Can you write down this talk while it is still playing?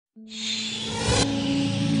So,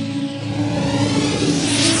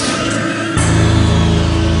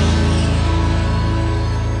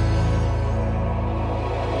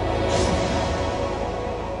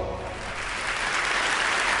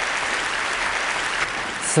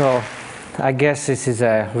 I guess this is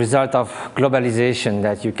a result of globalization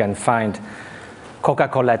that you can find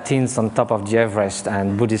Coca-Cola tins on top of the Everest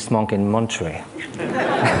and Buddhist monk in Monterey.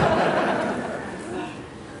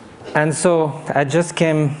 And so, I just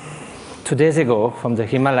came 2 days ago from the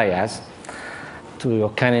Himalayas to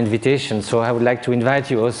your kind invitation, so I would like to invite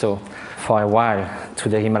you also for a while to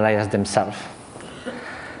the Himalayas themselves.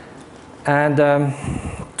 And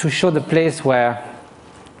to show the place where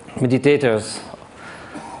meditators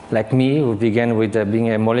like me, who began with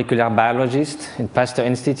being a molecular biologist in Pasteur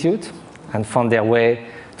Institute and found their way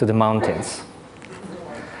to the mountains.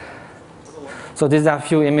 So these are a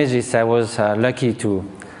few images I was lucky to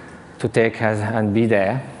take and be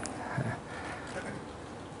there.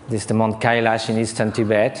 This is the Mount Kailash in eastern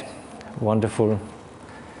Tibet, wonderful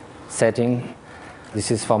setting. This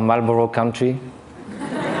is from Marlborough country.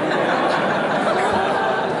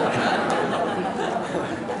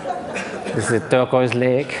 This is a turquoise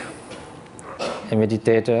lake, a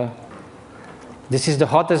meditator. This is the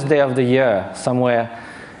hottest day of the year, somewhere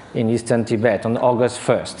in eastern Tibet, on August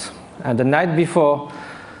 1st. And the night before,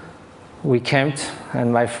 we camped,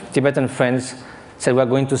 and my Tibetan friends said, we're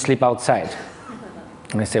going to sleep outside.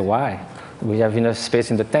 And I said, why? We have enough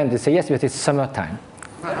space in the tent. They say, yes, but it's summertime.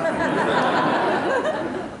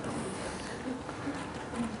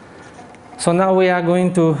 So now we are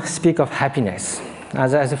going to speak of happiness.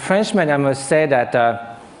 As a Frenchman, I must say that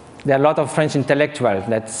there are a lot of French intellectuals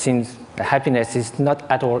that seems happiness is not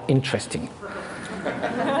at all interesting.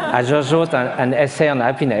 I just wrote an essay on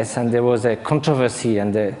happiness, and there was a controversy,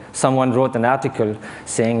 and someone wrote an article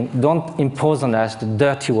saying, don't impose on us the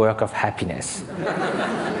dirty work of happiness.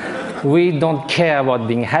 We don't care about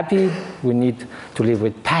being happy. We need to live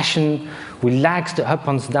with passion. We like the ups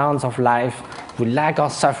and downs of life. We like our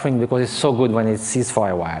suffering because it's so good when it ceases for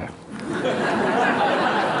a while.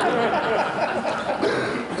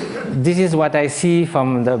 This is what I see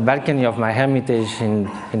from the balcony of my hermitage in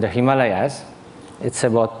the Himalayas. It's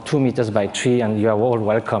about 2 meters by 3, and you are all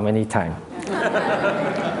welcome anytime.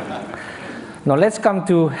 Now let's come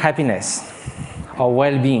to happiness, or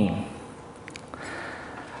well-being.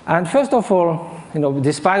 And first of all,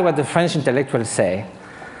 despite what the French intellectuals say,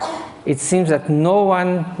 it seems that no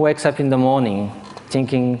one wakes up in the morning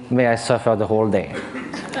thinking, may I suffer the whole day.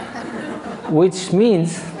 Which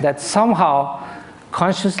means that somehow,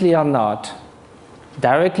 consciously or not,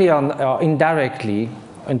 directly or indirectly,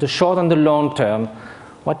 in the short and the long term,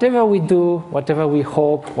 whatever we do, whatever we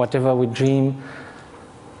hope, whatever we dream,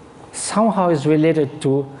 somehow is related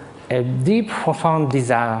to a deep, profound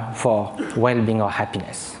desire for well-being or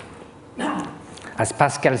happiness. As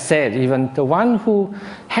Pascal said, even the one who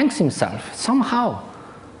hangs himself somehow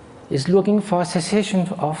is looking for a cessation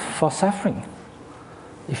for suffering.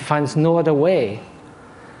 He finds no other way.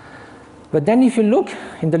 But then if you look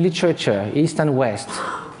in the literature, East and West,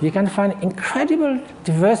 you can find incredible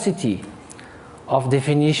diversity of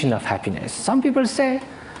definition of happiness. Some people say,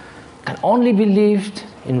 can only be lived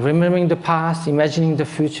in remembering the past, imagining the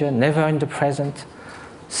future, never in the present.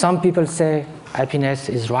 Some people say, happiness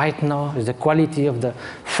is right now, is the quality of the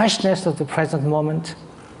freshness of the present moment.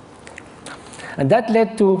 And that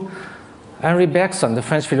led to Henri Bergson, the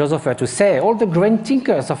French philosopher, to say, all the great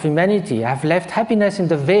thinkers of humanity have left happiness in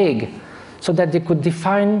the vague, so that they could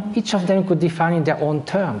define, each of them could define in their own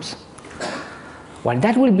terms. Well,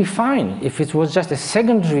 that will be fine if it was just a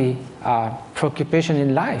secondary preoccupation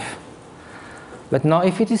in life. But now,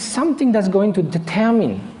 if it is something that's going to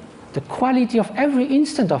determine the quality of every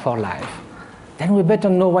instant of our life, then we better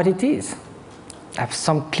know what it is, have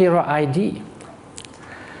some clearer idea.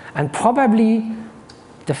 And probably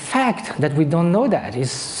the fact that we don't know that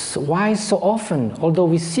is why so often, although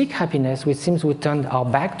we seek happiness, it seems we turn our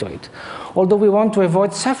back to it. Although we want to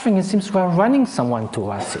avoid suffering, it seems we are running someone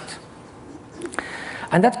towards it.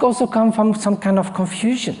 And that also comes from some kind of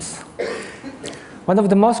confusions. One of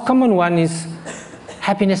the most common ones is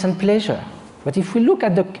happiness and pleasure. But if we look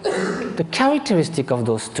at the characteristic of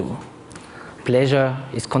those two, pleasure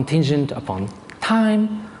is contingent upon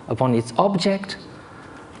time, upon its object,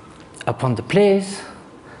 upon the place.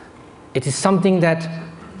 It is something that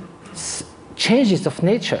changes of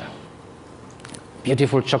nature.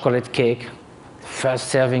 Beautiful chocolate cake, first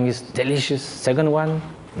serving is delicious, second one,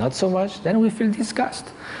 not so much, then we feel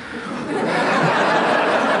disgust.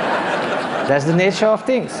 That's the nature of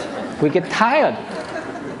things. We get tired.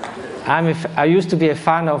 I used to be a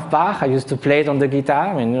fan of Bach. I used to play it on the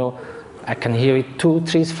guitar, and I can hear it 2,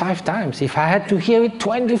 3, 5 times. If I had to hear it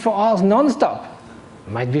 24 hours non-stop,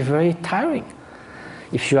 it might be very tiring.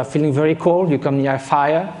 If you are feeling very cold, you come near a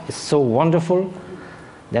fire, it's so wonderful.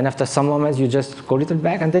 Then after some moments, you just go a little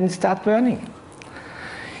back, and then it starts burning.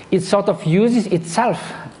 It sort of uses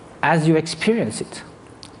itself as you experience it.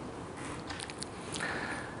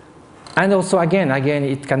 And also, again,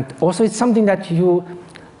 it can also, it's something that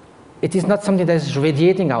it is not something that is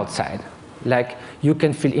radiating outside. Like, you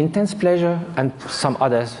can feel intense pleasure, and some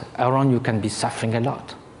others around you can be suffering a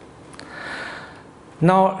lot.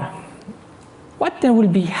 Now, what then will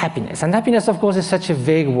be happiness? And happiness, of course, is such a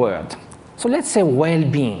vague word. So let's say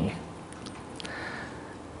well-being.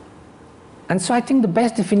 And so I think the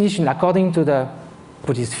best definition, according to the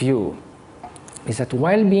Buddhist view, is that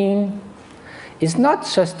well-being is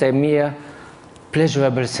not just a mere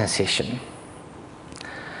pleasurable sensation.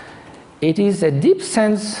 It is a deep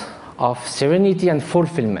sense of serenity and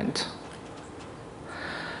fulfillment,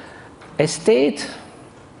 a state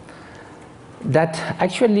that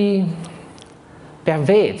actually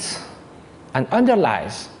pervades and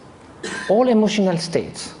underlies all emotional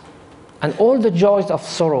states and all the joys of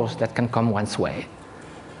sorrows that can come one's way.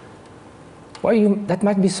 Well, that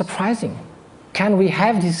might be surprising. Can we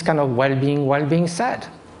have this kind of well-being while being sad?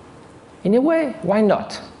 In a way, why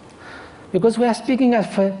not? Because we are speaking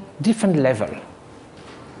at a different level.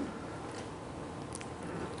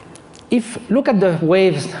 Look at the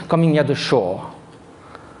waves coming near the shore.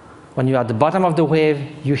 When you are at the bottom of the wave,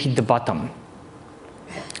 you hit the bottom.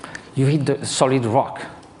 You hit the solid rock.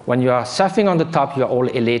 When you are surfing on the top, you are all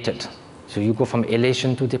elated. So you go from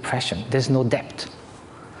elation to depression. There's no depth.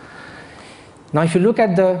 Now, if you look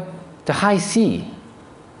at the high sea,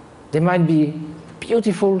 there might be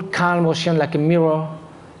beautiful, calm ocean like a mirror.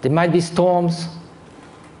 There might be storms,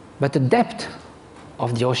 but the depth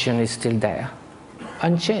of the ocean is still there,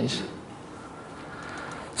 unchanged.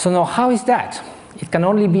 So now, how is that? It can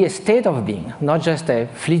only be a state of being, not just a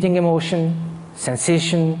fleeting emotion,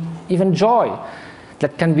 sensation, even joy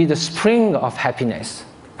that can be the spring of happiness.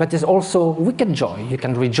 But there's also wicked joy. You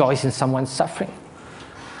can rejoice in someone's suffering.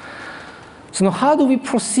 So now, how do we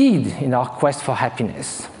proceed in our quest for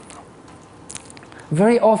happiness?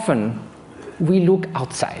 Very often, we look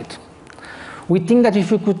outside. We think that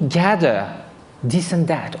if we could gather this and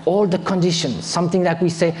that, all the conditions, something like we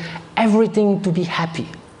say, everything to be happy,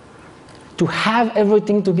 to have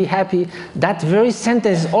everything to be happy, that very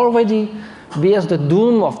sentence already bears the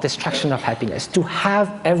doom of destruction of happiness. To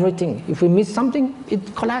have everything. If we miss something,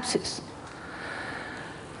 it collapses.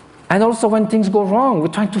 And also when things go wrong, we're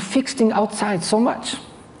trying to fix things outside so much.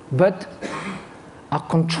 But our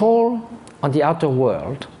control on the outer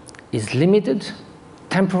world is limited,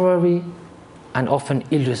 temporary, and often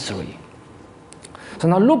illusory. So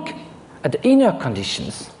now look at the inner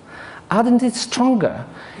conditions. Aren't it stronger?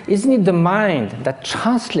 Isn't it the mind that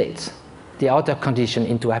translates the outer condition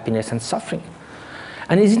into happiness and suffering?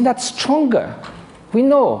 And isn't that stronger? We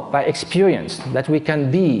know by experience that we can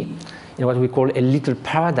be in what we call a little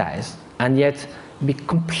paradise and yet be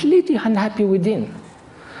completely unhappy within.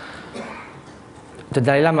 The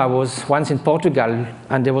Dalai Lama was once in Portugal,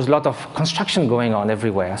 and there was a lot of construction going on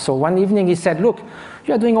everywhere. So one evening he said, look,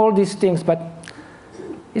 you are doing all these things, but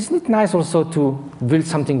isn't it nice also to build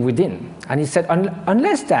something within? And he said,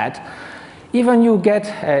 unless that, even you get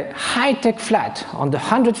a high-tech flat on the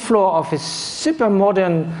 100th floor of a super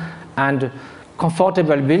modern and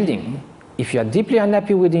comfortable building, if you are deeply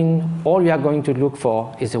unhappy within, all you are going to look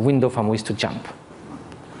for is a window from which to jump.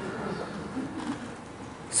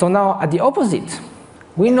 So now, at the opposite,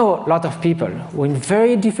 we know a lot of people who in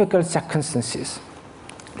very difficult circumstances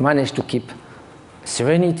manage to keep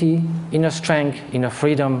serenity, inner strength, inner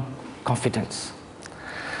freedom, confidence.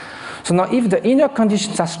 So now, if the inner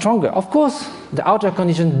conditions are stronger, of course, the outer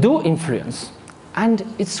conditions do influence. And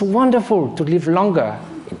it's wonderful to live longer,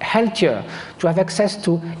 healthier, to have access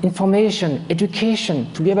to information,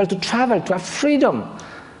 education, to be able to travel, to have freedom.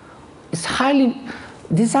 It's highly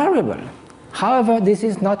desirable. However, this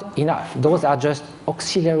is not enough. Those are just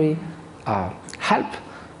auxiliary help,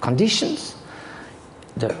 conditions.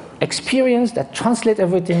 The experience that translates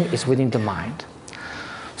everything is within the mind.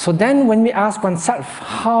 So then when we ask oneself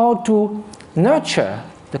how to nurture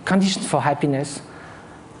the conditions for happiness,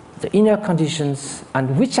 the inner conditions,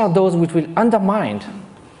 and which are those which will undermine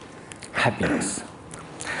happiness.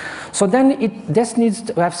 So then this needs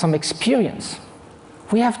to have some experience.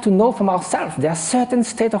 We have to know from ourselves there are certain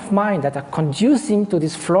states of mind that are conducing to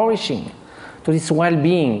this flourishing, to this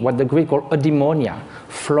well-being, what the Greek call eudaimonia,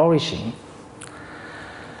 flourishing.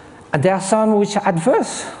 And there are some which are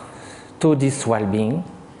adverse to this well-being.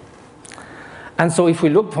 And so if we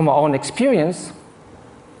look from our own experience,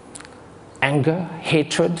 anger,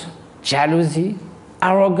 hatred, jealousy,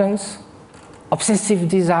 arrogance, obsessive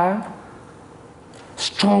desire,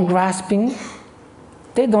 strong grasping,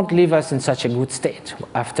 they don't leave us in such a good state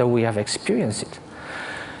after we have experienced it.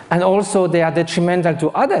 And also they are detrimental to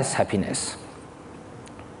others' happiness.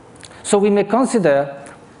 So we may consider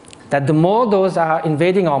that the more those are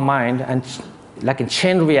invading our mind, and like a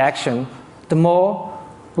chain reaction, the more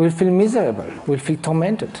we'll feel miserable, we'll feel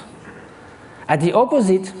tormented. At the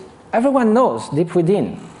opposite, everyone knows deep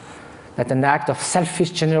within that an act of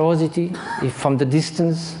selfish generosity, if from the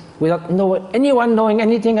distance, without anyone knowing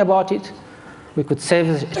anything about it, we could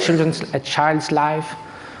save a child's life,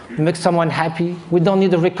 make someone happy. We don't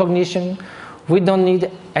need a recognition. We don't need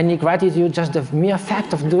any gratitude. Just the mere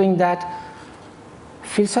fact of doing that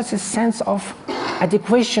feels such a sense of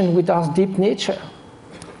adequation with our deep nature.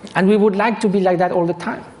 And we would like to be like that all the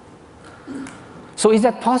time. So is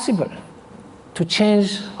that possible? To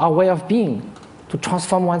change our way of being, to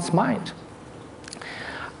transform one's mind?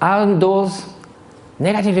 Are those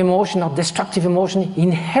negative emotion or destructive emotion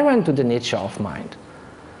inherent to the nature of mind?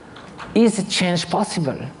 Is a change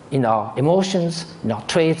possible in our emotions, in our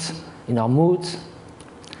traits, in our moods?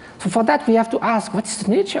 So for that we have to ask, what is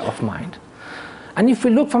the nature of mind? And if we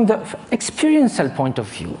look from the experiential point of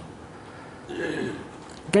view,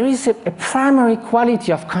 there is a primary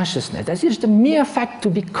quality of consciousness. That is the mere fact to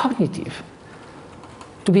be cognitive,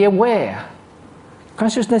 to be aware.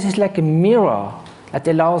 Consciousness is like a mirror that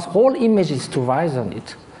allows all images to rise on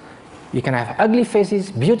it. You can have ugly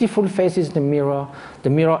faces, beautiful faces in the mirror. The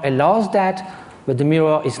mirror allows that, but the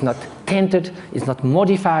mirror is not tainted, is not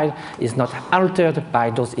modified, is not altered by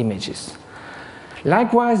those images.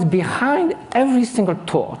 Likewise, behind every single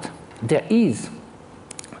thought, there is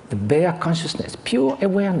the bare consciousness, pure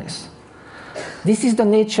awareness. This is the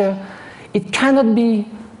nature. It cannot be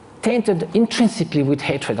tainted intrinsically with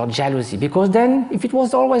hatred or jealousy, because then, if it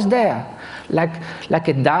was always there, like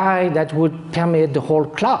a dye that would permeate the whole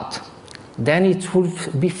cloth, then it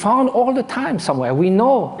would be found all the time somewhere. We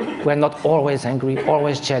know we're not always angry,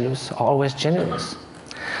 always jealous, or always generous.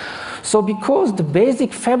 So because the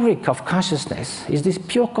basic fabric of consciousness is this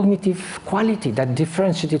pure cognitive quality that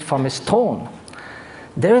differentiates it from a stone,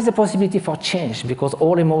 there is a possibility for change, because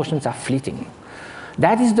all emotions are fleeting.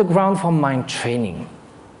 That is the ground for mind training.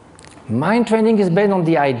 Mind training is based on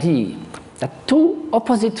the idea that two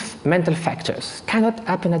opposite mental factors cannot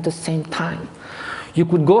happen at the same time. You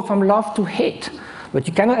could go from love to hate, but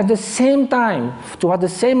you cannot at the same time, toward the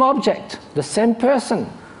same object, the same person,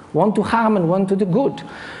 one to harm and one to the good.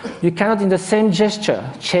 You cannot in the same gesture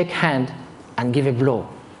shake hand and give a blow.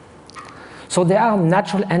 So there are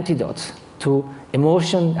natural antidotes to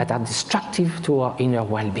emotions that are destructive to our inner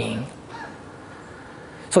well-being.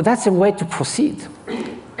 So that's a way to proceed.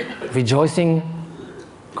 Rejoicing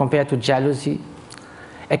compared to jealousy,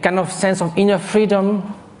 a kind of sense of inner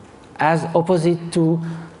freedom as opposite to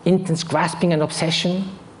intense grasping and obsession,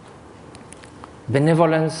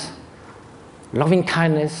 benevolence, loving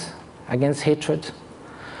kindness against hatred.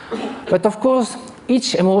 But of course,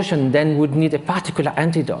 each emotion then would need a particular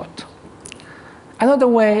antidote. Another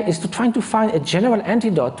way is to try to find a general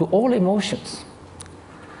antidote to all emotions.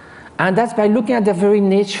 And that's by looking at their very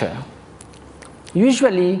nature.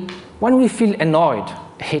 Usually, when we feel annoyed,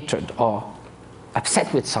 hatred, or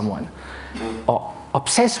upset with someone, or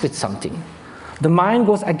obsessed with something, the mind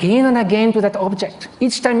goes again and again to that object.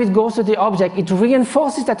 Each time it goes to the object, it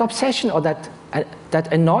reinforces that obsession or that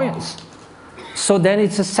annoyance. So then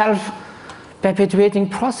it's a self-perpetuating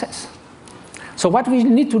process. So what we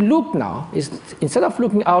need to look now is, instead of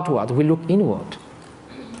looking outward, we look inward.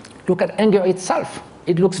 Look at anger itself.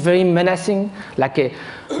 It looks very menacing, like a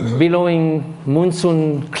billowing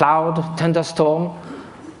monsoon cloud, thunderstorm.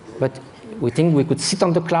 But we think we could sit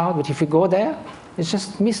on the cloud, but if we go there, it's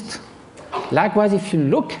just mist. Likewise, if you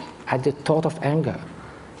look at the thought of anger,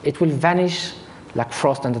 it will vanish like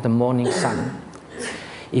frost under the morning sun.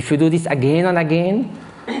 If you do this again and again,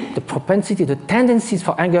 the propensity, the tendencies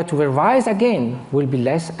for anger to arise again will be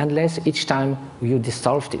less and less each time you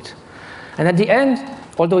dissolved it. And at the end,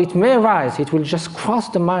 although it may arise, it will just cross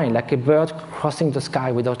the mind like a bird crossing the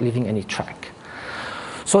sky without leaving any track.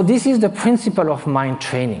 So this is the principle of mind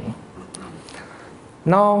training.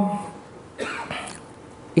 Now,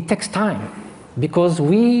 it takes time, because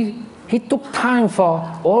it took time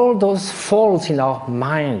for all those faults in our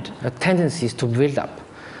mind, tendencies to build up.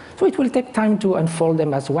 So it will take time to unfold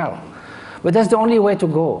them as well. But that's the only way to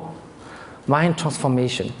go. Mind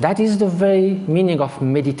transformation. That is the very meaning of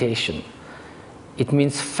meditation. It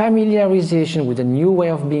means familiarization with a new way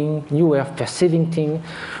of being, new way of perceiving things,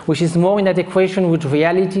 which is more in adequation with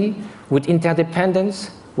reality, with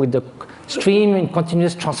interdependence, with the stream and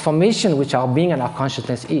continuous transformation which our being and our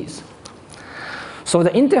consciousness is. So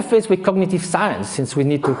the interface with cognitive science, since we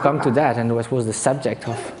need to come to that, and what was the subject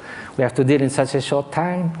of we have to deal in such a short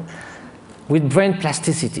time, with brain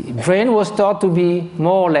plasticity. Brain was thought to be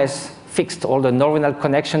more or less fixed. All the neuronal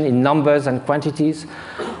connection in numbers and quantities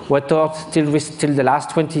were thought till the last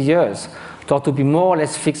 20 years, thought to be more or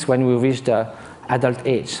less fixed when we reach the adult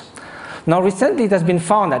age. Now recently it has been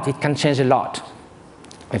found that it can change a lot.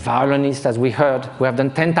 A violinist, as we heard, we have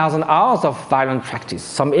done 10,000 hours of violin practice.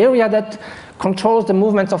 Some area that controls the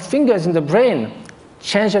movements of fingers in the brain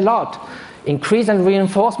change a lot. Increase and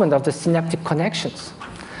reinforcement of the synaptic connections.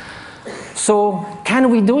 So can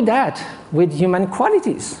we do that with human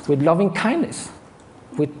qualities, with loving kindness,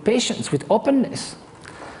 with patience, with openness?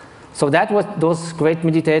 So that's what those great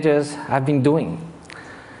meditators have been doing.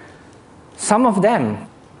 Some of them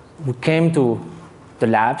who came to the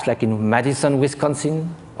labs, like in Madison,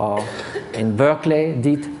 Wisconsin, or in Berkeley,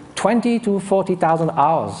 did 20 to 40,000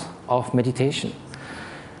 hours of meditation.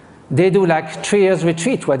 They do like 3 years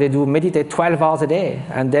retreat where they do meditate 12 hours a day,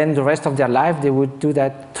 and then the rest of their life they would do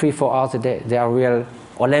that 3-4 hours a day. They are real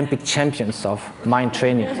Olympic champions of mind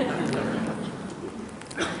training.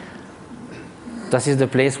 This is the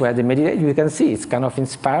place where they meditate. You can see it's kind of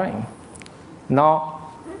inspiring.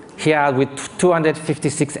 Now, here with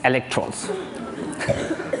 256 electrodes.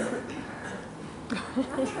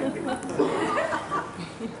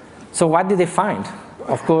 So what did they find?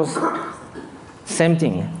 Of course, same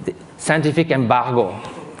thing, the scientific embargo.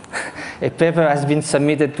 A paper has been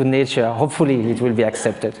submitted to Nature. Hopefully it will be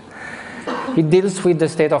accepted. It deals with the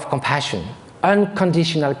state of compassion,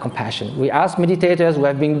 unconditional compassion. We ask meditators who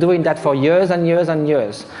have been doing that for years and years and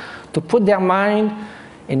years to put their mind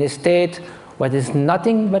in a state where there's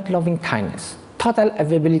nothing but loving kindness, total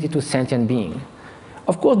availability to sentient being.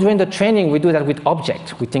 Of course, during the training, we do that with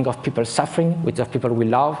objects. We think of people suffering, we think of people we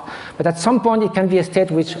love, but at some point it can be a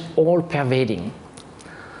state which is all-pervading.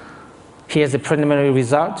 Here's the preliminary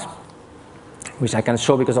result, which I can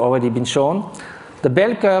show because it's already been shown. The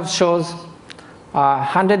bell curve shows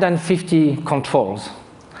 150 controls.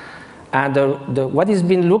 And what is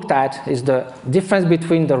being looked at is the difference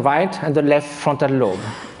between the right and the left frontal lobe.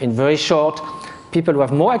 In very short, people who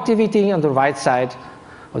have more activity on the right side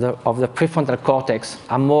of the prefrontal cortex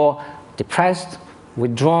are more depressed,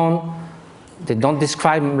 withdrawn, they don't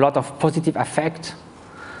describe a lot of positive affect.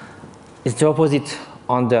 It's the opposite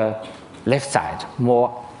on the left side,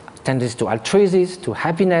 more tendency to altruism, to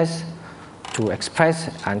happiness, to express,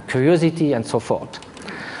 and curiosity, and so forth.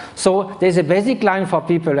 So there's a basic line for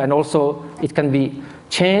people, and also it can be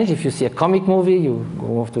changed. If you see a comic movie, you go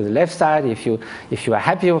more to the left side. If you are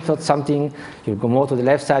happy about something, you'll go more to the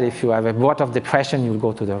left side. If you have a bout of depression, you'll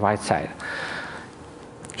go to the right side.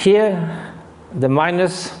 Here, the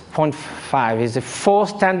minus 0.5 is a 4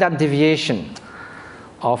 standard deviation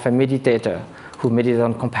of a meditator who meditates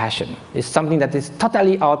on compassion. It's something that is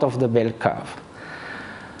totally out of the bell curve.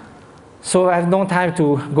 So I have no time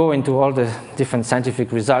to go into all the different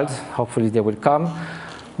scientific results. Hopefully they will come.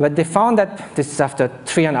 But they found that this is after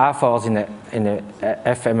 3.5 hours in a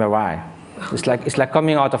fMRI. It's like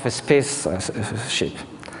coming out of a space ship.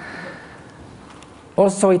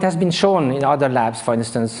 Also, it has been shown in other labs, for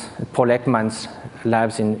instance, Paul Ekman's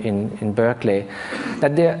labs in Berkeley,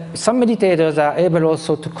 that some meditators are able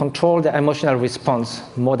also to control the emotional response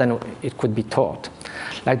more than it could be taught.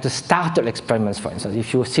 Like the startle experiments, for instance.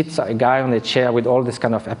 If you sit a guy on a chair with all this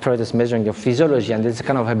kind of apparatus measuring your physiology, and there's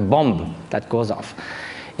kind of a bomb that goes off.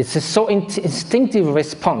 It's a so instinctive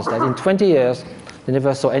response that in 20 years, they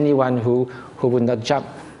never saw anyone who would not jump.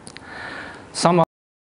 Some